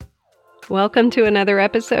Welcome to another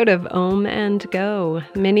episode of Om and Go,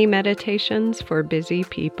 mini meditations for busy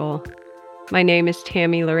people. My name is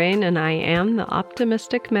Tammy Lorraine and I am the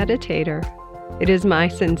Optimistic Meditator. It is my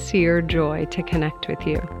sincere joy to connect with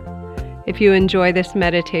you. If you enjoy this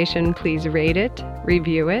meditation, please rate it,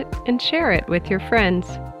 review it, and share it with your friends.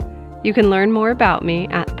 You can learn more about me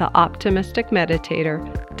at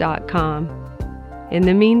theoptimisticmeditator.com. In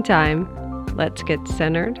the meantime, let's get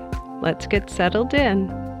centered, let's get settled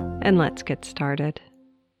in, and let's get started.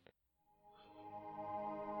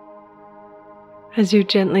 As you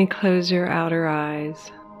gently close your outer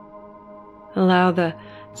eyes, allow the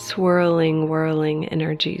swirling, whirling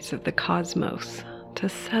energies of the cosmos to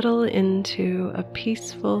settle into a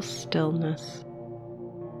peaceful stillness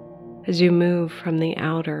as you move from the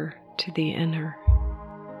outer to the inner,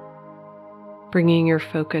 bringing your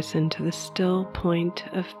focus into the still point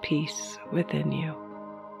of peace within you.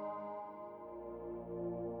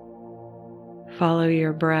 Follow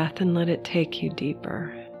your breath and let it take you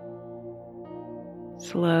deeper.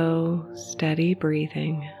 Slow, steady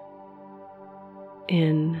breathing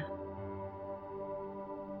in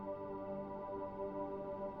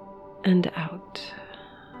and out,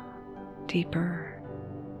 deeper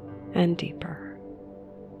and deeper.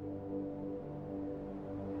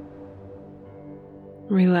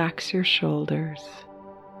 Relax your shoulders,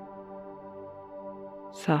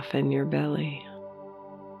 soften your belly,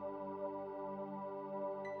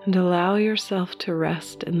 and allow yourself to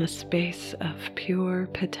rest in the space of pure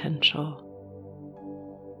potential,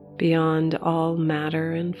 beyond all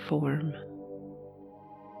matter and form,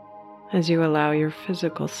 as you allow your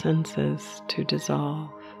physical senses to dissolve.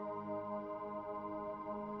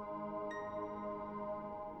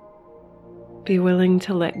 Be willing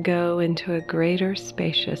to let go into a greater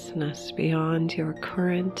spaciousness beyond your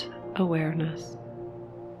current awareness.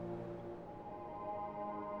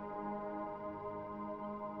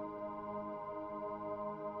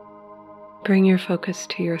 Bring your focus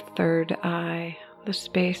to your third eye, the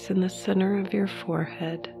space in the center of your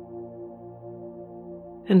forehead,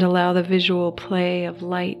 and allow the visual play of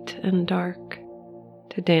light and dark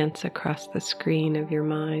to dance across the screen of your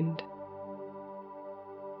mind.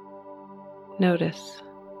 Notice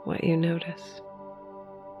what you notice.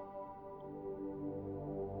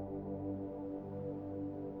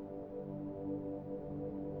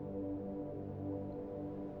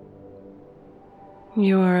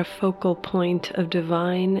 You are a focal point of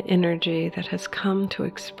divine energy that has come to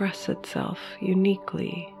express itself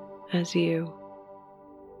uniquely as you.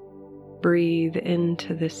 Breathe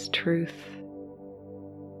into this truth.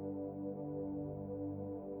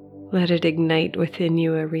 Let it ignite within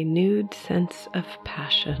you a renewed sense of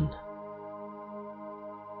passion.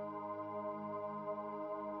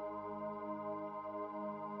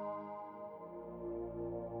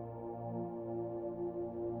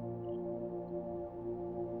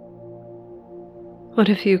 What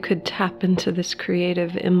if you could tap into this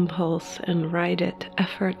creative impulse and ride it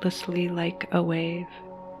effortlessly like a wave,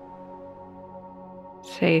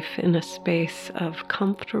 safe in a space of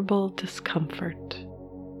comfortable discomfort,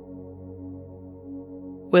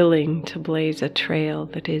 willing to blaze a trail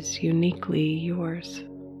that is uniquely yours?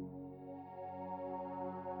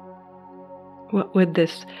 What would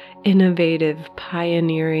this innovative,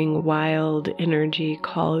 pioneering, wild energy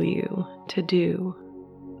call you to do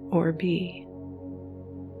or be?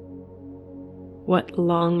 What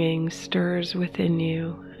longing stirs within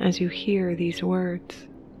you as you hear these words?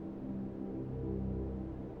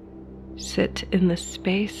 Sit in the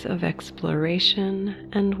space of exploration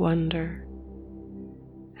and wonder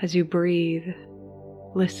as you breathe,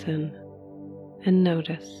 listen, and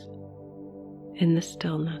notice in the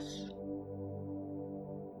stillness.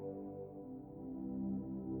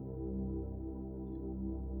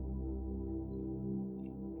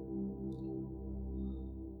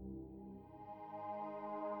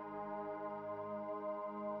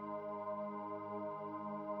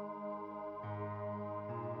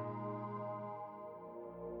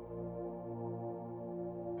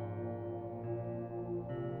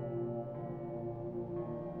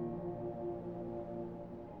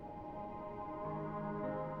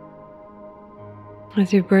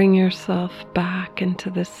 As you bring yourself back into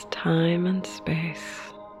this time and space,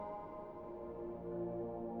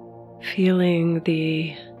 feeling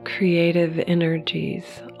the creative energies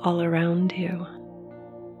all around you,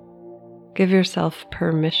 give yourself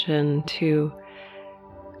permission to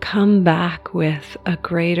come back with a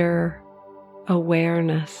greater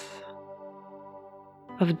awareness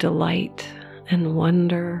of delight and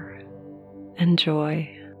wonder and joy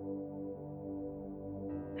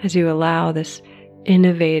as you allow this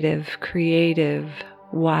innovative, creative,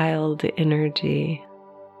 wild energy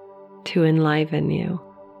to enliven you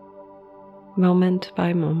moment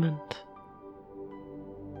by moment,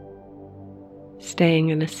 staying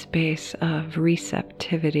in a space of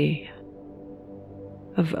receptivity,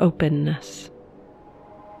 of openness,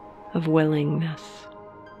 of willingness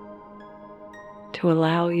to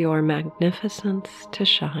allow your magnificence to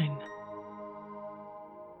shine.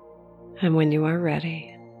 And when you are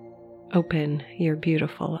ready, open your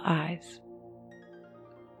beautiful eyes.